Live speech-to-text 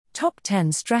Top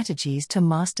 10 Strategies to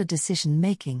Master Decision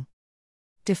Making.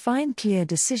 Define clear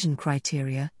decision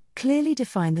criteria. Clearly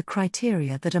define the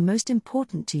criteria that are most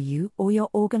important to you or your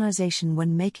organization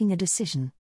when making a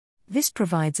decision. This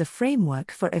provides a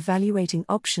framework for evaluating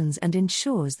options and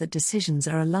ensures that decisions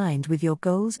are aligned with your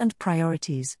goals and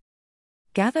priorities.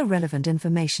 Gather relevant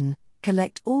information.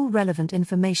 Collect all relevant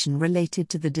information related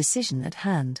to the decision at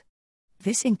hand.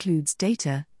 This includes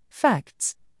data,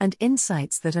 facts, and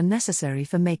insights that are necessary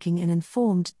for making an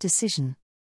informed decision.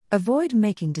 Avoid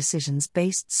making decisions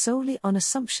based solely on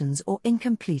assumptions or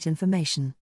incomplete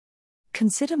information.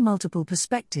 Consider multiple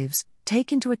perspectives.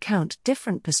 Take into account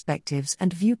different perspectives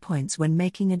and viewpoints when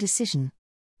making a decision.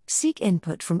 Seek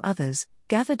input from others,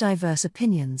 gather diverse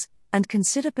opinions, and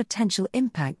consider potential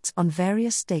impacts on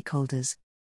various stakeholders.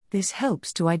 This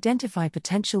helps to identify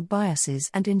potential biases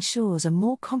and ensures a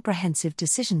more comprehensive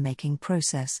decision-making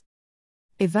process.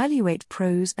 Evaluate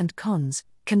pros and cons.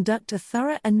 Conduct a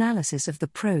thorough analysis of the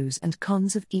pros and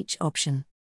cons of each option.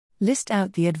 List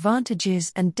out the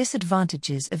advantages and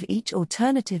disadvantages of each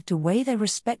alternative to weigh their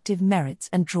respective merits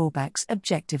and drawbacks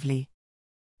objectively.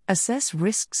 Assess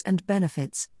risks and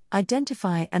benefits.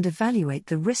 Identify and evaluate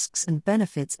the risks and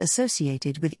benefits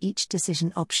associated with each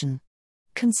decision option.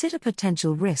 Consider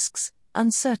potential risks,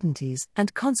 uncertainties,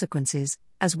 and consequences,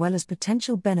 as well as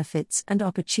potential benefits and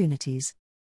opportunities.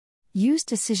 Use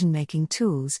decision-making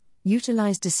tools.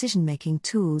 Utilize decision-making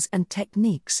tools and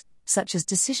techniques, such as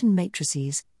decision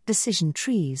matrices, decision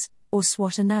trees, or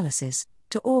SWOT analysis,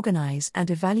 to organize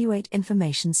and evaluate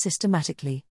information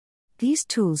systematically. These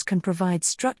tools can provide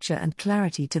structure and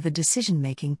clarity to the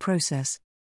decision-making process.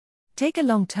 Take a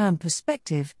long-term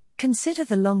perspective. Consider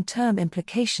the long-term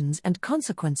implications and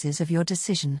consequences of your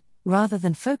decision, rather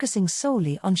than focusing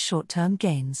solely on short-term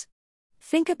gains.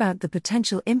 Think about the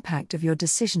potential impact of your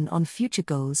decision on future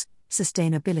goals,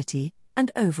 sustainability,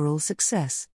 and overall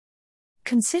success.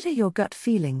 Consider your gut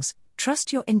feelings.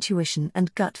 Trust your intuition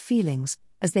and gut feelings,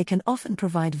 as they can often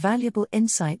provide valuable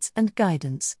insights and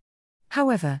guidance.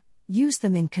 However, use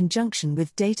them in conjunction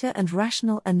with data and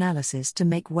rational analysis to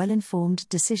make well-informed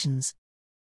decisions.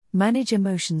 Manage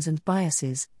emotions and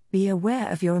biases. Be aware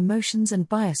of your emotions and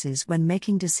biases when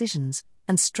making decisions,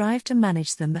 and strive to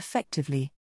manage them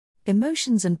effectively.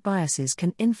 Emotions and biases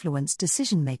can influence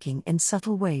decision-making in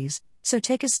subtle ways, so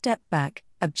take a step back,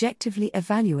 objectively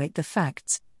evaluate the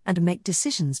facts, and make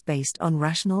decisions based on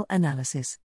rational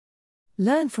analysis.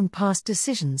 Learn from past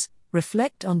decisions.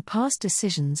 Reflect on past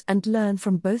decisions and learn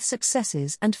from both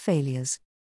successes and failures.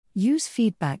 Use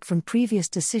feedback from previous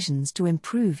decisions to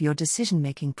improve your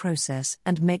decision-making process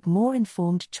and make more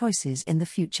informed choices in the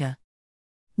future.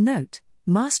 Note: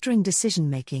 mastering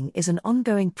decision-making is an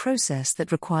ongoing process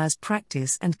that requires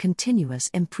practice and continuous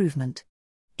improvement.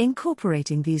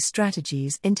 Incorporating these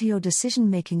strategies into your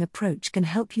decision-making approach can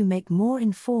help you make more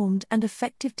informed and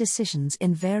effective decisions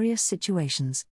in various situations.